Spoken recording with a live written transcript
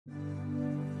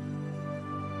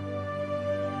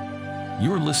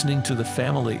You're listening to the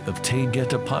family of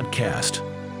Taygeta Podcast.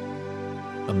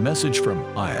 A message from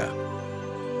Aya.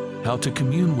 How to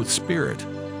commune with Spirit.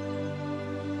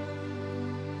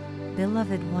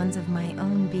 Beloved ones of my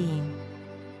own being,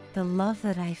 the love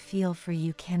that I feel for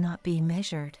you cannot be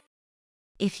measured.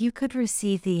 If you could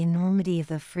receive the enormity of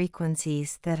the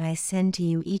frequencies that I send to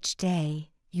you each day,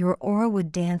 your aura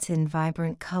would dance in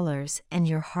vibrant colors and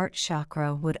your heart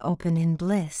chakra would open in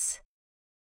bliss.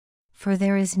 For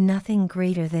there is nothing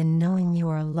greater than knowing you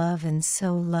are loved and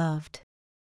so loved.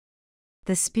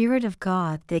 The Spirit of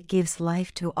God that gives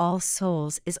life to all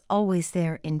souls is always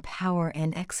there in power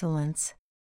and excellence.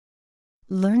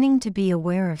 Learning to be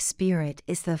aware of Spirit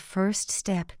is the first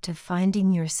step to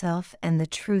finding yourself and the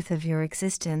truth of your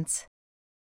existence.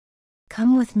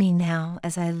 Come with me now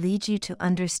as I lead you to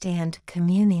understand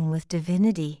communing with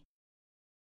divinity.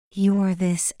 You are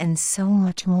this and so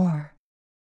much more.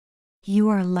 You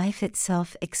are life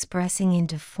itself expressing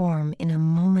into form in a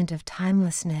moment of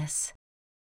timelessness.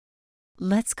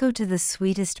 Let's go to the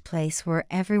sweetest place where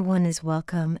everyone is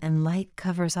welcome and light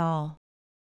covers all.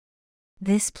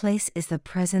 This place is the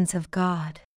presence of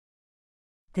God.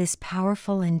 This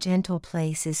powerful and gentle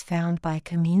place is found by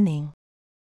communing.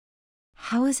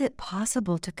 How is it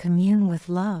possible to commune with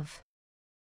love?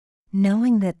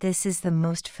 Knowing that this is the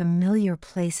most familiar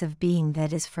place of being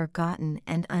that is forgotten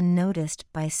and unnoticed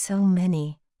by so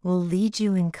many, will lead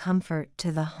you in comfort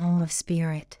to the home of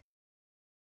Spirit.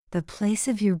 The place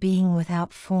of your being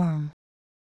without form.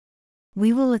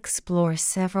 We will explore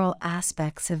several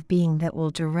aspects of being that will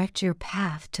direct your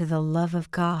path to the love of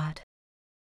God.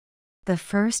 The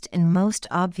first and most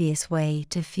obvious way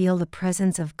to feel the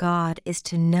presence of God is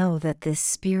to know that this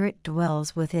Spirit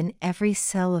dwells within every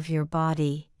cell of your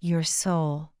body, your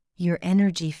soul, your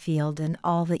energy field, and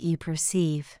all that you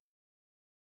perceive.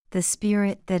 The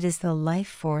Spirit that is the life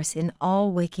force in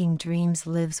all waking dreams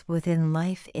lives within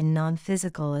life in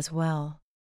non-physical as well.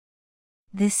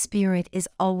 This Spirit is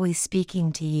always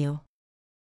speaking to you.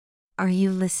 Are you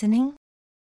listening?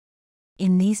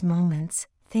 In these moments,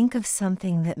 think of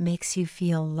something that makes you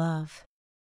feel love.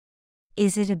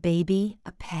 Is it a baby,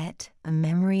 a pet, a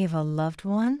memory of a loved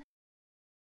one?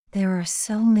 There are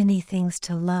so many things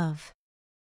to love.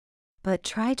 But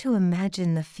try to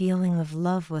imagine the feeling of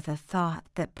love with a thought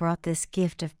that brought this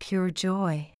gift of pure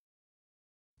joy.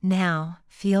 Now,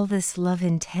 feel this love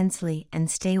intensely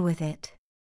and stay with it.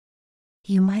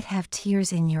 You might have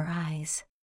tears in your eyes.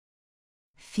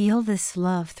 Feel this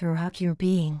love throughout your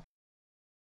being.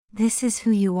 This is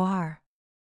who you are.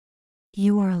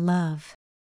 You are love.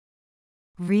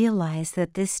 Realize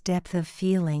that this depth of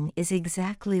feeling is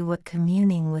exactly what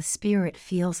communing with Spirit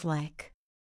feels like.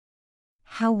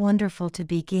 How wonderful to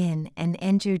begin and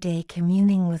end your day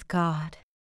communing with God.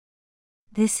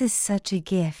 This is such a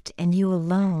gift, and you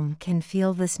alone can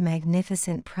feel this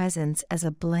magnificent presence as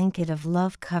a blanket of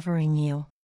love covering you.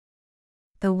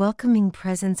 The welcoming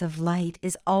presence of light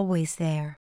is always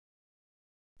there.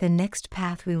 The next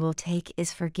path we will take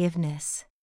is forgiveness.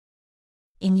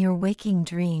 In your waking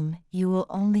dream, you will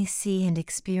only see and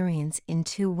experience in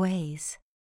two ways.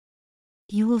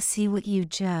 You will see what you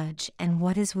judge and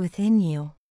what is within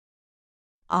you.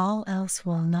 All else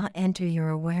will not enter your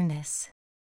awareness.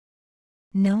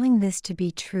 Knowing this to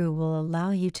be true will allow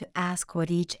you to ask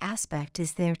what each aspect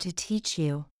is there to teach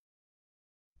you.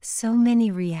 So many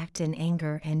react in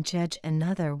anger and judge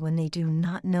another when they do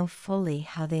not know fully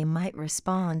how they might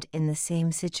respond in the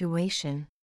same situation.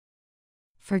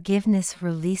 Forgiveness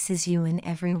releases you in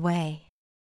every way.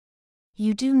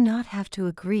 You do not have to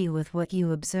agree with what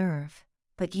you observe,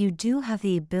 but you do have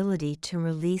the ability to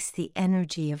release the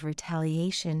energy of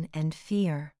retaliation and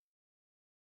fear.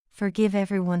 Forgive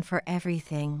everyone for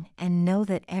everything and know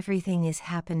that everything is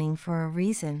happening for a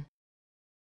reason.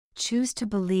 Choose to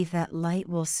believe that light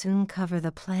will soon cover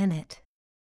the planet.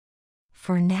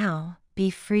 For now, be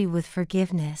free with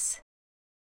forgiveness.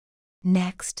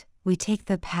 Next, we take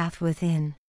the path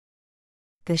within.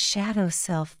 The shadow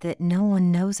self that no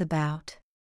one knows about.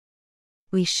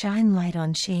 We shine light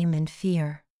on shame and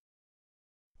fear.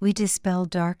 We dispel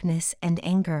darkness and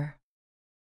anger.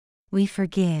 We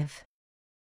forgive.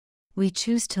 We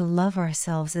choose to love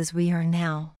ourselves as we are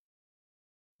now.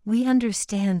 We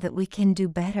understand that we can do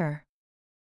better.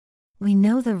 We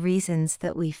know the reasons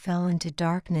that we fell into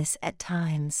darkness at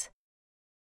times.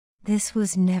 This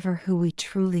was never who we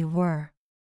truly were.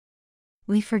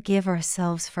 We forgive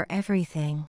ourselves for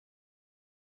everything.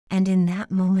 And in that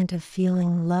moment of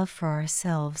feeling love for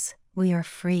ourselves, we are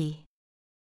free.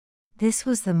 This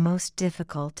was the most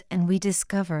difficult, and we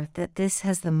discover that this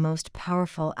has the most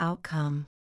powerful outcome.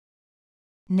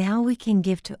 Now we can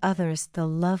give to others the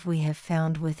love we have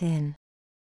found within.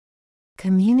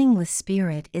 Communing with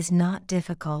Spirit is not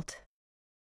difficult.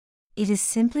 It is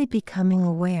simply becoming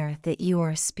aware that you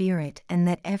are Spirit and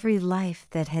that every life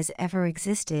that has ever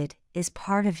existed is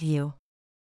part of you.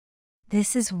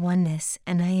 This is oneness,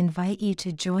 and I invite you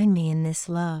to join me in this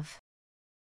love.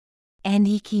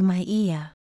 Aniki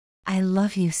Maia. I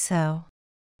love you so.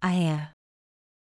 Aya.